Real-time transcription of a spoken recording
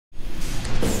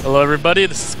Hello everybody,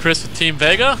 this is Chris with Team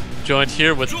Vega, joined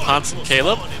here with Ponce and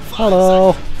Caleb.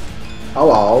 Hello.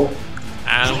 Hello.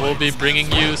 And we'll be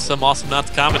bringing you some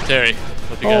Awesomenauts commentary.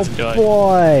 Hope you guys enjoy. Oh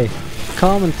boy,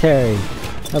 commentary.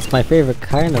 That's my favorite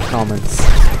kind of comments.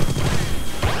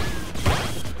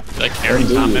 Like Harry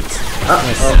comments.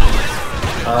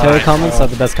 Harry comments are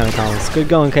the best kind of comments. Good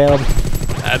going, Caleb.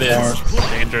 That is a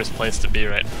dangerous place to be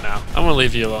right now. I'm gonna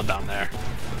leave you alone down there.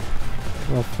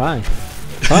 Well, fine.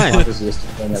 Fine.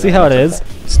 See how it is.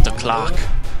 It's the clock.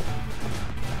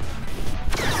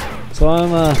 So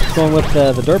I'm going with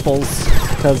the Derples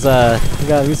because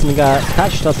we recently got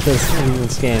patched up in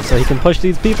this game, so he can push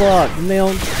these people out and they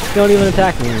don't even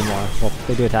attack me anymore. Well,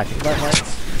 they do attack me, but like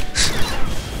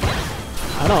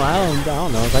I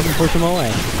don't know if I can push them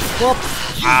away. Whoop.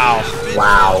 Ow.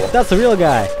 Wow. That's the real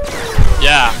guy.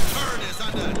 Yeah.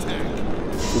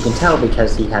 You can tell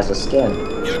because he has a skin.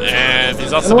 And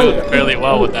he's also doing fairly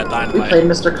well with that dynamite. We played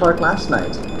Mr. Clark last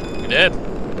night. We did.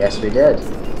 Yes, we did.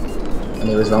 And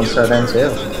he was Lone Star then too.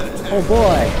 Oh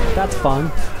boy, that's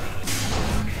fun.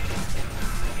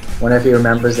 Wonder if he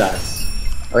remembers us.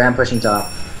 Okay, I'm pushing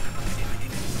top.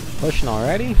 Pushing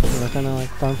already? We're gonna like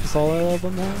farm for solar a little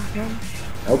bit more? Yeah.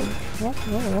 Nope.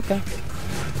 Oh, okay.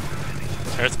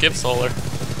 Turrets give solar.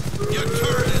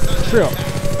 True.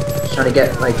 Just trying to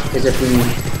get like, because if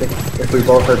we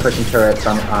both are pushing turrets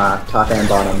on top and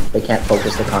bottom, they can't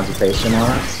focus the concentration on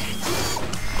us.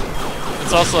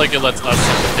 It's also like it lets us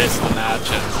set the pace of the match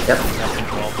and have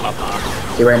control up on.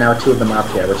 See, right now 2 of them are up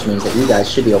here, which means that you guys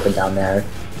should be open down there.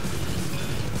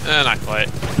 Not quite.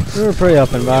 We were pretty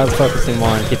open, but I was focusing more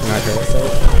on keeping our turrets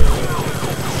safe.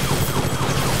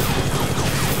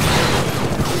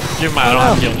 Keep in mind, I don't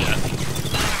have healed yet.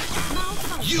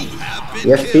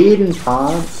 You're feeding,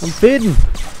 Ponce. I'm feeding.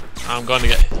 I'm going to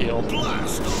get healed.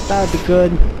 That'd be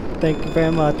good. Thank you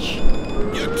very much.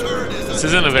 This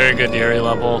isn't a very good area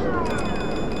level.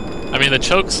 I mean, the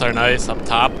chokes are nice up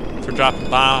top for dropping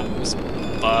bombs,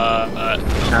 but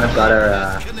Kind of got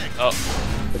our. oh,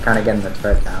 We're kind of getting the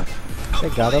turret down. They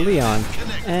got a Leon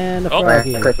and a Right,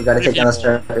 Froggy. quick, we gotta take down this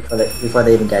turret before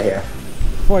they even get here.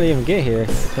 Before they even get here,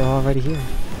 they're already here.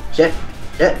 Shit!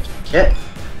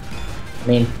 I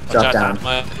mean, drop down.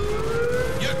 I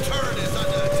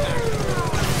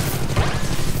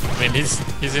mean, he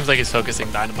seems like he's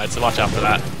focusing dynamite, so watch out for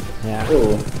that. Yeah.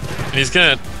 Ooh.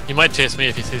 And he might chase me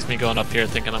if he sees me going up here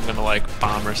thinking I'm gonna like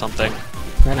bomb or something.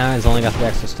 Right now he's only got the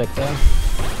extra stick though.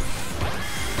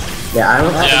 Yeah, I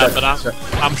don't have Yeah, that. but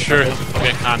I'm sure he'll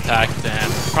get contact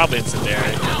and probably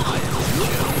incendiary.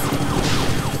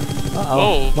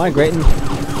 Uh-oh. Whoa. Migrating.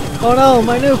 Oh no,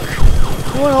 my nuke!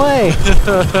 It went away!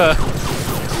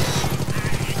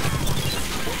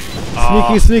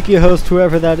 Sneaky host,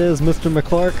 whoever that is, Mr.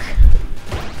 McClark.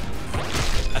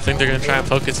 I think they're gonna try and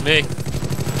focus me.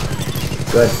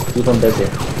 Good, keep them busy.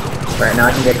 Right now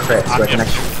I can get crits, so I can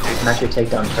actually take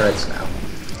down turrets now.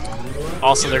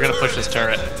 Also, they're gonna push this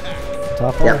turret.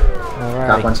 Top one? Yep. Alright.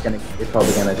 Top one's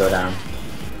probably gonna go down.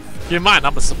 Keep in mind,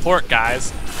 I'm a support,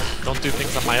 guys. Don't do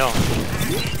things on my own.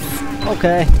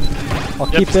 Okay. I'll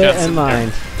keep it in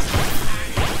mind.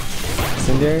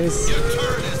 Incendiaries?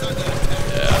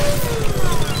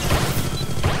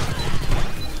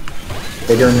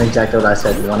 They're doing exactly what I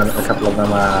said. A couple of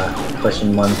them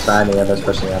pushing one side, the others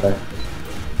pushing the other.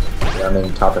 Yeah, I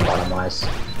mean, top and bottom wise.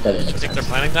 That didn't You make think they're sense.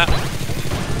 planning that?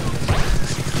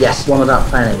 Yes, one was not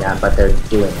planning that, but they're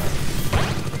doing it.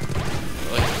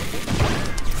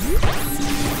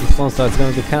 This one star's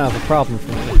gonna be kind of a problem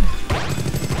for me.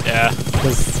 Yeah.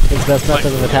 Because his best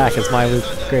method of attack is my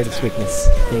greatest weakness,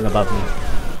 being above me.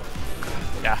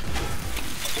 Yeah.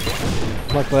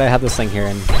 Luckily I have this thing here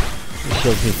and it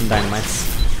shields me from dynamites.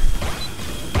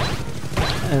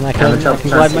 And I can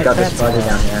glide my crats down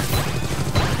here.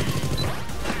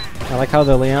 I like how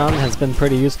the Leon has been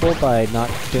pretty useful by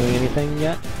not doing anything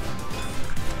yet.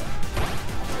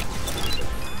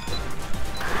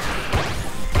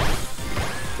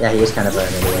 Yeah, he is kind of an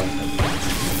idiot.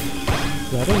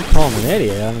 Yeah, I didn't call him an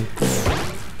idiot, I mean...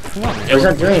 Come on, man. He's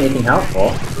not doing anything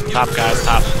helpful. Top, guys,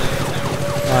 top.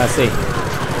 Oh, I see.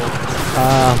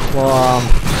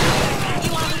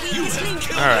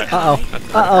 Alright.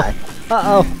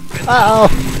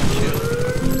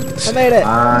 I made it!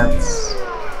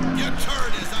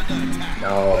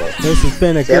 No. This has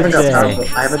been a good day.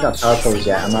 I haven't got powerfulls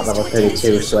yet. I'm not level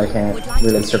 32, so I can't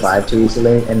really survive too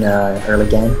easily in the early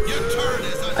game.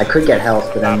 I could get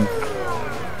health, but I'm...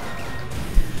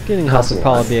 Getting health would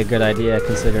probably be a good idea,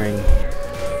 considering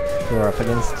who we're up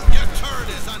against.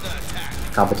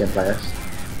 Competent players.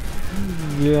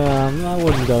 Yeah, I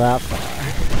wouldn't go that far.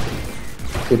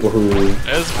 People who...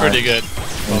 It was pretty good.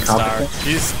 Lone Star.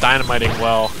 He's dynamiting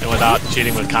well and without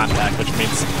cheating with contact, which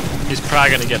means he's probably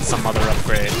going to get some other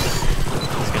upgrade.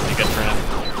 It's going to be good for him.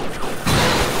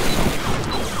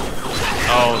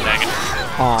 Oh, dang it.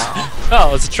 Aw.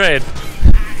 Oh, it's a trade.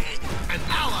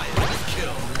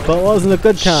 But it wasn't a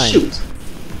good kind. Shoot!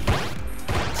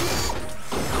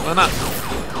 Why not?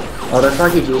 Oh, the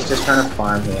RPG's just trying to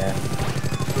farm here.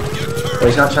 Well,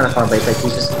 he's not trying to farm, but he's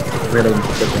just really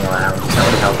sticking around. He's not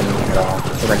really helping at all.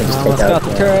 So I can just take Almost out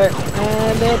got the turret,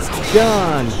 and it's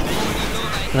gone.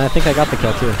 And I think I got the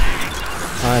kill too.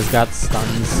 Oh, he's got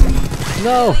stuns.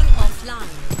 No!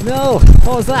 No!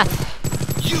 What was that?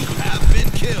 You have been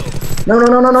killed. No, no,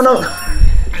 no, no, no, no!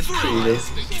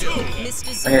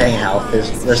 Jesus. I'm getting health.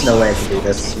 There's no way to do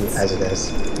this as it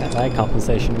is. That lag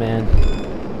compensation, man.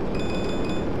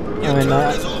 I mean,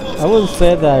 I wouldn't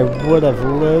say that I would have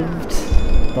lived,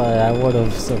 but I would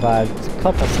have survived a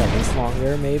couple seconds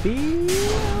longer, maybe?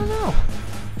 I don't know.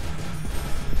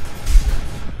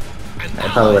 I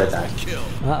probably would have died.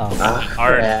 Uh-oh. Ah,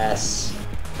 yes.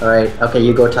 Alright, okay,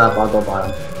 you go top, I'll go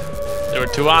bottom. There were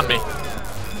two on me,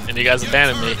 and you guys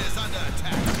abandoned me.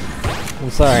 I'm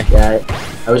sorry. Yeah,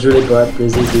 I was really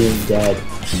busy being dead.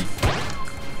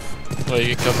 Well, you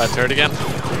get killed by turret again?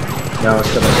 No, it's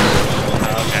still like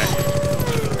Okay.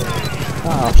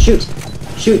 oh, shoot!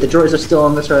 Shoot, the droids are still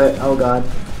on the turret. Oh god.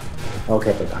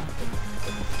 Okay, they're gone.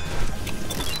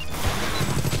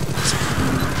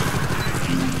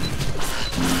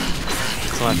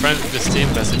 So my friend just team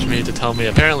messaged me to tell me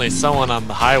apparently someone on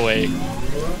the highway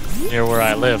near where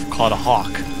I live caught a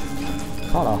hawk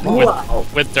Caught a hawk. Wow.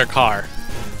 with their car.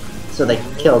 So they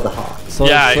killed the hawk. So,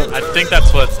 Yeah, so I think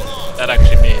that's what that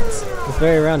actually means. it's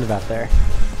very roundabout there.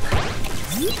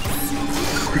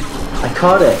 I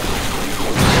caught it.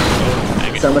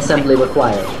 Dang it. Some assembly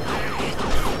required.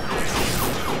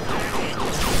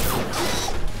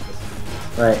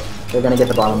 Right, we're gonna get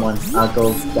the bottom one. I'll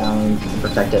go down and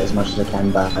protect it as much as I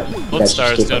can, but you Lone guys Star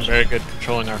just is keep doing pushing. very good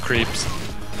controlling our creeps.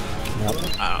 Yep.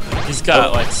 I don't know. He's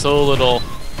got like so little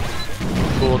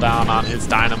cooldown on his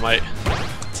dynamite.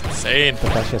 It's insane.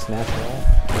 But that's just natural.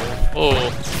 Oh,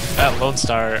 that Lone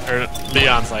Star or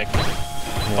Leon's like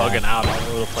bugging out all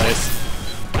over the place.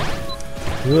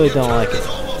 You really don't like it.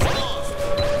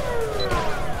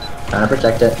 Trying to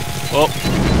protect it. Well,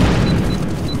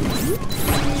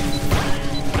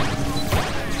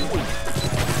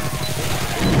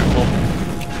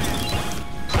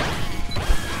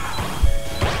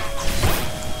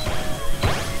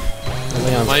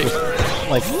 Leon's Mike. just,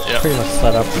 like Yep. pretty much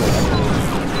set up for like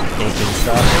ganking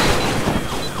stuff.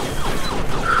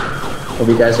 Hope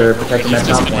you guys are protecting that he's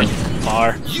just top one. been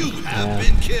far. You have Yeah.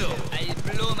 been killed. I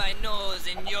blow my nose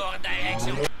in your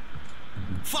direction.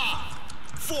 5,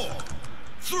 4,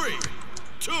 3,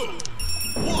 2,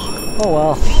 1. Oh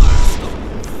well.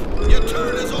 Your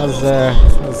turn is How's over.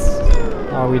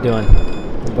 how are we doing?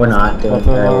 We're not doing Both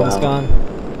of very our arms well. gone?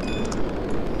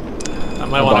 I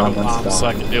might want to bottom go one's bomb so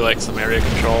I gone. can do like some area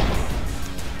control.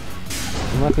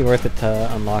 It might be worth it to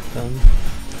unlock them.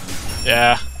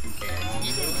 Yeah.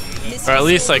 Or at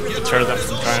least like deter them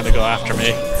from trying to go after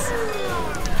me.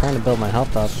 I'm trying to build my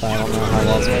health up, but I don't know how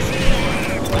well it's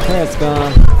working. Okay, it's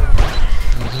gone.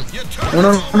 Your turn No,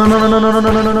 no, no, no, no, no,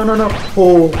 no, no, no, no, no, no.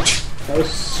 Oh, that was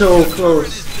so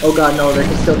close. Oh god, no, they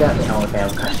can still get me. Oh, okay,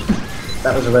 okay.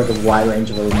 That was a really wide range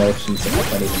of emotions and I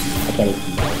can't even.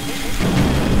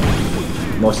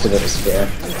 Most of it is fear.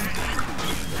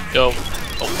 Yo.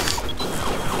 Oh.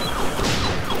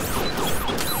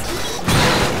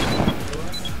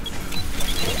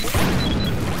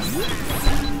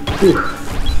 Whew.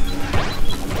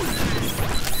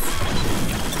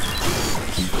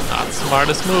 Not the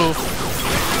smartest move.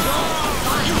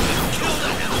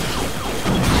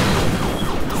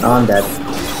 Oh, I'm dead.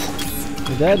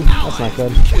 You dead? That's not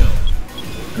good.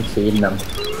 I'm feeding them.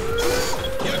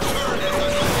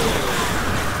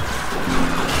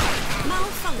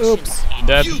 Oops. You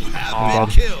dead? You have Aw.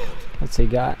 been killed. What's he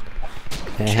got?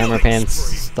 Okay, hammer pants,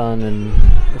 stun, and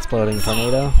exploding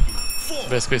tornado.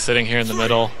 Basically sitting here in the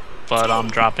middle, but I'm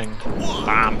dropping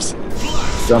bombs. Do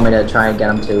you want me to try and get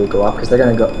them to go up? Because they're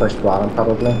going to go push bottom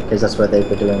probably. Because that's what they've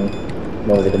been doing.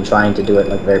 Well, they've been trying to do it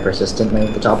like very persistently.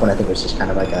 The top one I think was just kind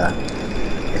of like a,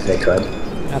 if they could.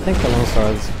 I think the Lone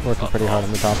Star is working pretty hard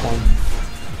on the top one.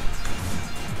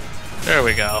 There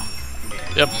we go.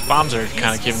 Yep, bombs are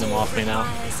kind of keeping them off me now.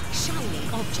 Shiny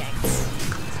objects.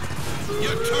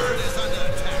 Your turret is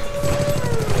under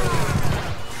attack.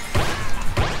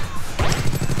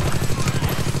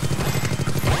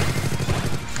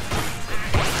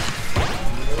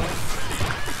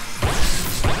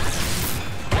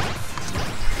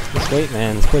 This weight,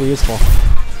 man, is pretty useful.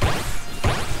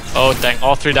 Oh dang!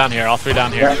 All three down here. All three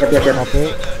down here. Yep. All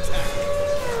three.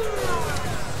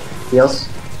 Heals.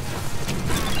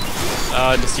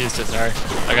 I just used it. Sorry.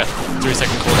 I got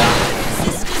 3-second cooldown.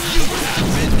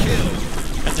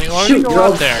 I think why would you go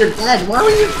out there? You're dead. Why were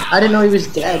you? I didn't know he was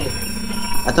dead.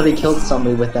 I thought he killed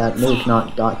somebody with that nuke,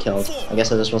 not got killed. I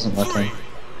guess I just wasn't looking.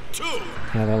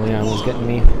 Yeah, that Leon was getting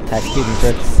me. Attack speed and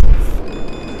tricks.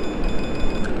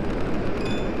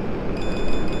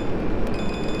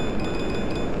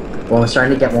 Well, I'm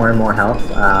starting to get more and more health.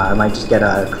 I might just get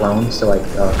a clone, so like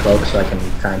a cloak, so I can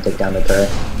try and take down the turret.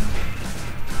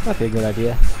 That'd be a good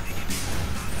idea.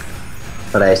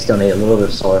 But I still need a little bit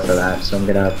of solar for that, so I'm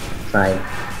gonna try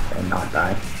and not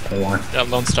die anymore. Got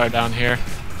Lone Star down here.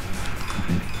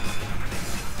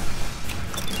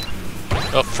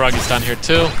 Oh, Froggy's down here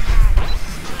too.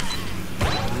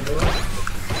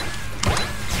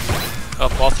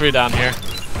 Oh, all three down here.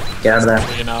 Get out of there.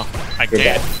 So, you know, I You're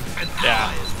can't. dead.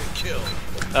 Yeah.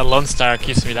 That Lone Star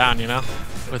keeps me down, you know,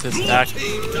 with his attack.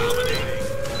 Team dominating.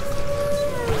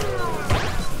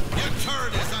 Your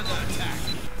turret is under attack.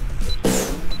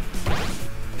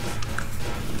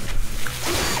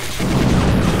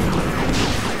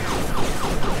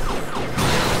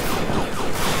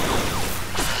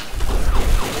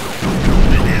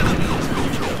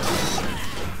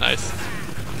 Nice.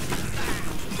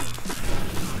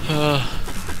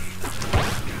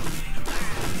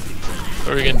 What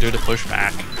are we gonna do to push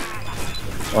back?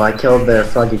 Well, I killed their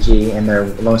Froggy G, and their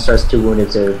Lone Star's too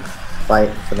wounded to fight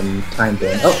for the time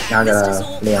being. Oh, now I got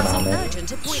a Leon on me.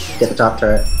 Get the top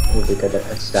turret. Would be good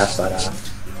at stuff, but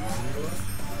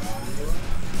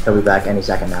he'll be back any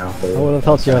second now. I would have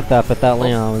helped you with that, but that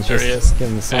Leon was There he just is.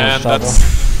 giving me so much And trouble. that's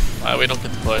why we don't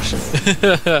get to push.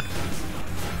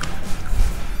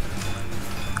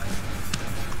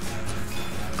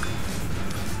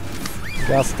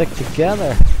 Gotta stick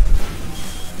together.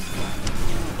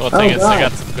 Well, the thing is, I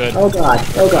got some good. Oh god,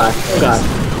 oh god, oh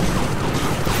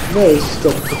god. They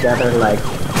stick together like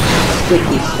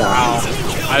sticky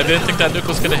stuff. I didn't think that nuke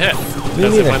was gonna hit. Me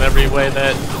Because it neither. went every way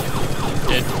that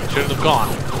it should have gone,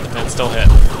 and it still hit.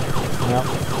 Yep.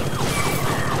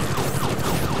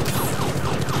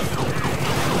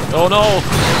 Oh no!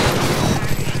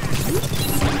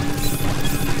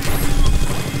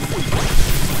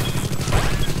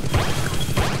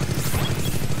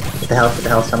 What the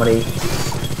hell, somebody.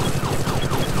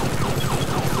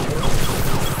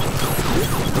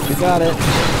 You got it.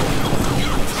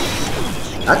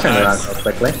 That turned around Nice. so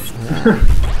quickly.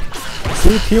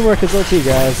 See, teamwork is OT,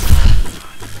 guys.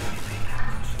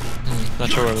 Not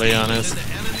sure where Leon is.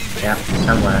 Yeah,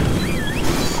 somewhere.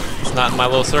 It's not in my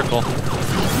little circle.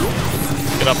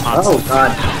 Get up, Ponce. Oh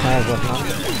god. That was what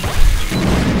not.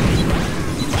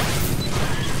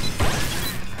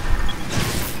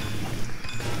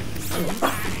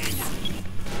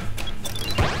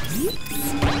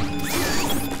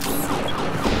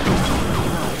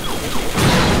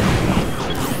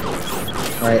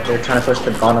 Alright, they're trying to push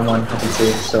the bottom one, I can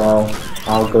see, so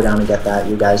I'll go down and get that.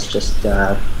 You guys just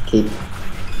keep,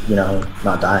 you know,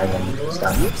 not dying and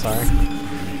stuff. Sorry.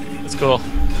 It's cool.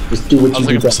 Just do what I was you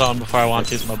do looking for best. someone before I want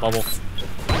to use my bubble.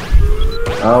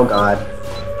 Oh god.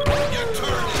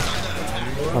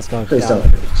 Let's go. Please down.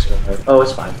 don't. Oh,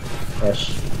 it's fine.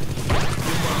 Ish.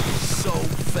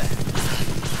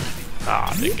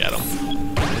 Ah, didn't get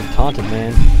him. You're taunted,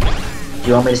 man. Do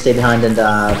you want me to stay behind and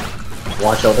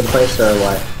watch over the place, or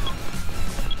what?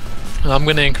 I'm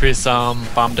gonna increase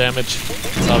bomb damage,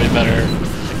 so I'll be better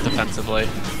like, defensively.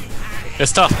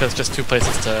 It's tough because just two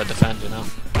places to defend, you know.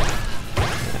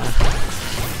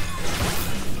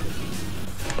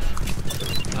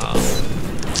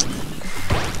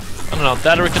 I don't know.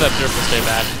 That or we could have Dirple stay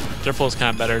back. Dirple's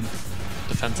kind of better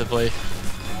defensively.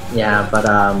 Yeah, but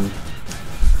I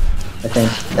think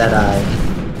that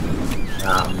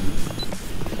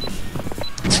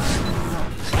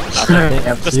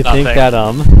Nothing. Just You nothing. think that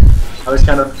I was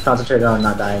kind of concentrated on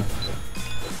not dying.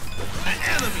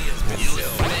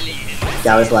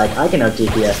 Yeah, I was like, I can out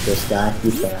DPS this guy.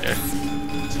 You can't. Here.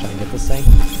 Let's try and get this thing.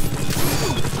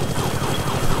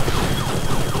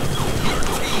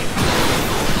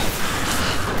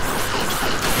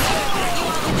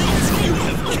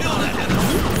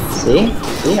 See?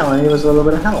 See, all I needed was a little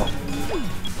bit of health.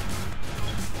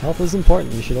 Health is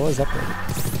important. You should always upgrade it.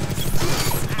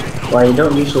 Well, you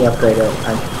don't usually upgrade it.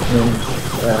 I mean,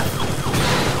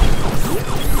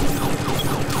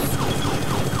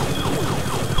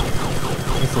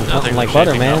 This is Nothing nothing like was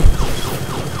butter, shaking man. up.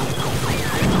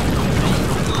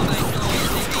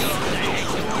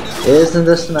 isn't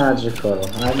this magical?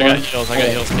 I got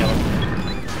heals, Caleb.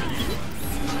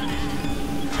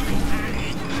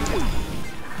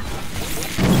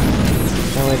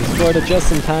 destroyed it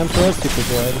just in time for a super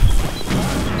droid.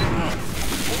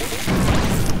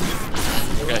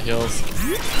 I got heals.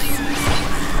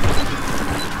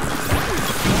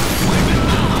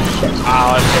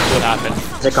 Wow, I think what happened.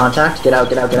 Is it contact? Get out,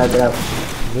 get out, get out, get out.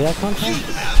 Do we have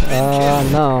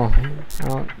contact? No.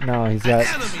 Oh, no, he's got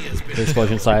the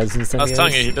explosion size and I was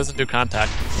telling you, he doesn't do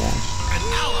contact. Yeah.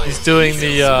 He's doing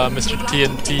the Mr.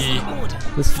 TNT.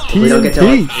 We don't get to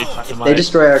TNT! if they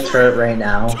destroy our turret right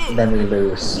now, then we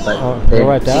lose. But They're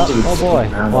wiped out? seem to be Oh boy.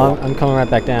 sticking around a Well, lot. I'm coming right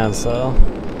back down, so...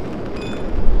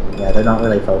 Yeah, they're not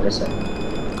really focusing.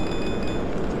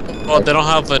 Well, they don't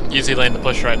have an easy lane to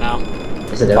push right now.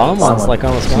 Is it The bottom one's like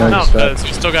almost It's gone. not No, destroyed. because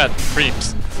we still got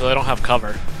creeps, so they don't have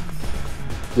cover.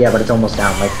 Yeah, but it's almost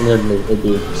down. Like, literally, it'd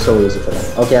be so easy for them.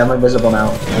 Okay, I'm invisible now.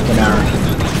 I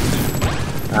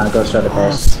can, go start the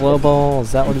pace. Slow ball,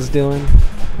 is that what he's doing?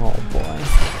 Oh boy.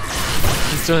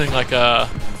 He's doing like an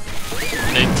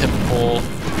atypical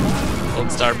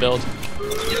Gold Star build.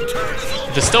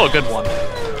 Which is still a good one.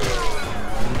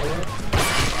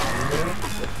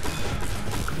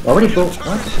 Why would he go?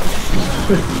 What?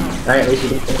 Alright, at least you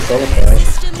didn't take solo for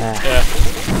it. Yeah.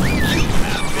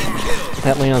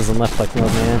 That Leon's in left click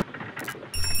mode, man.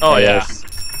 Oh yeah.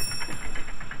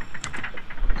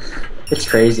 It's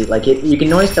crazy. Like, you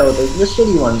can always tell the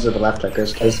shitty ones are the left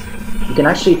clickers, because you can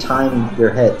actually time your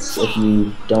hits if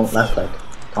you don't left click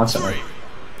constantly.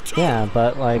 Yeah,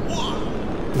 but like,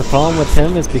 the problem with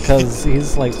him is because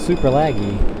he's like super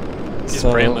laggy. He's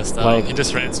So, brainless though. like- He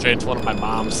just ran straight to one of my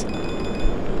moms.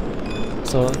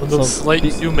 So Slight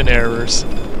human errors.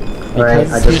 Alright,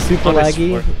 because I he's just super punished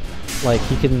laggy, like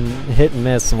he can hit and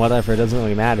miss and whatever, it doesn't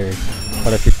really matter.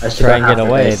 But if I you should try and have get half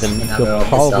away, the base, then and now he'll they're all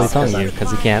probably pissed off tongue you 'cause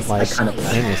because he can't like kind of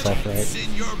aim yourself right.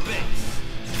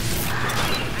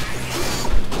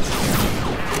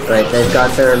 Right, they've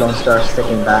got their Lone Star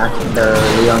sticking back, their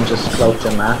Leon just cloaked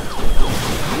and left.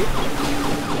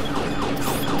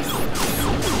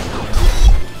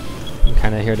 I'm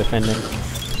kind of here defending.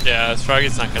 Yeah,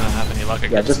 Froggy's not gonna have any luck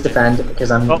against Yeah, just me. defend,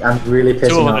 because I'm Oh, really two of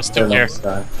pissing them, off there's their two Lone here.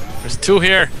 Star. There's two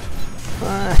here.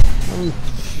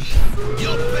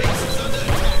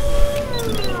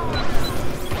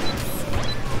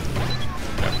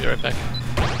 I'll be right back.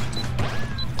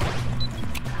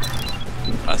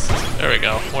 There we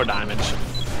go. More damage.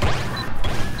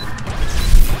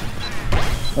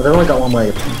 Well, they've only got one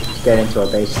way to get into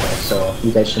our base though, so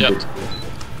you guys shouldn't be too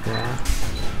Yeah.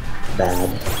 bad.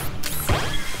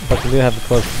 But we do have a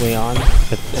close Leon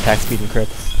with attack speed and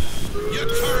crits.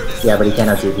 Yeah, but he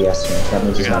cannot DPS me. That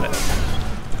means he's got not. it.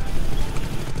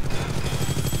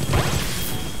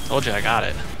 Told you I got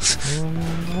it.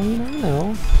 I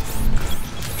know.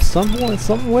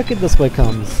 Something wicked this way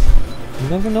comes. You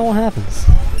never know what happens.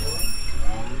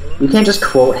 You can't just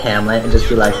quote Hamlet and just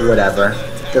be like, whatever.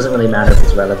 Doesn't really matter if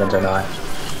it's relevant or not.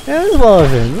 It was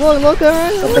relevant. Look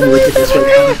at Something wicked this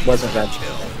way comes wasn't relevant.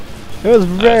 it was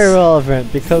very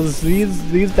relevant because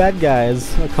these bad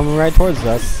guys are coming right towards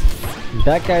us.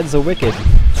 That guy's a wicked,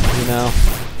 you know.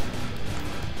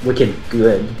 Wicked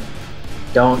good.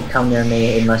 Don't come near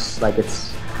me unless like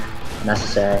it's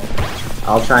necessary.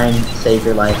 I'll try and save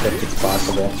your life if it's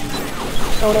possible.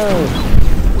 Oh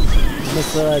no!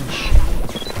 Massage.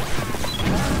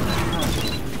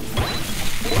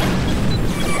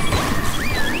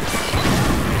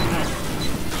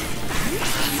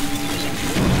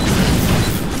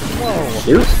 Whoa!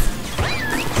 Shoot!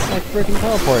 It's like freaking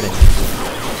teleporting.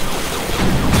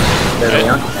 There we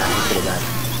are. Yeah, he's pretty bad.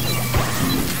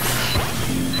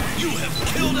 You have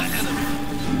killed an enemy.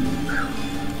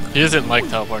 He doesn't like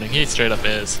teleporting. He straight up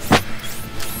is.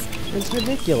 It's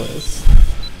ridiculous.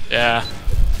 Yeah.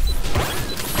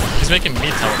 He's making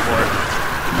me teleport.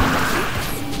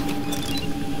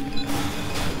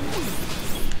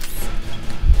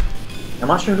 I'm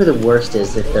not sure who the worst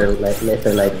is if they're lagging,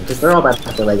 because they're all bad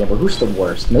if they're lagging, but who's the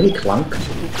worst? Maybe Clunk?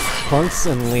 Ponce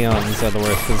and Leons are the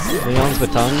worst, because Leons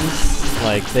with tongues,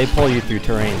 like, they pull you through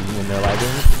terrain when they're lagging.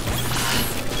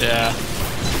 Yeah.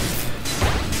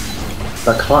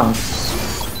 The Clunks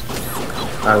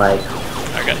are like...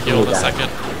 I got healed in a bad. second.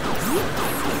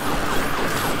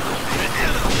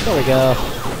 There we go.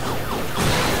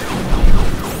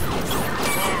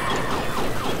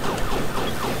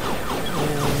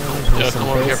 Yo, come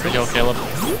over here for heal, Caleb.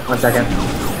 1 second.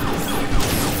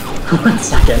 1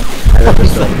 second. I got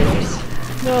destroyed things.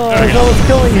 No, There I we was go. almost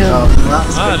killing him. Oh, well,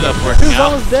 that's Not good. enough He working was out.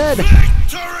 almost dead.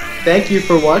 Thank you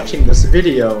for watching this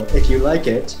video. If you like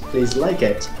it, please like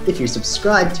it. If you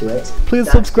subscribe to it, Please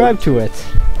that's subscribe good. to it.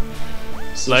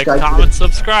 Like, Subscribe to comment,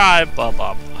 subscribe, blah,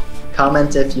 blah, blah. the-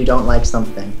 comment if you don't like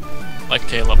something, Like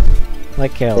Caleb.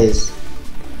 Like Caleb. please.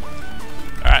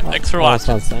 Alright. Alright, thanks for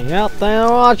watching. Yep, thanks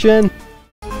for watching.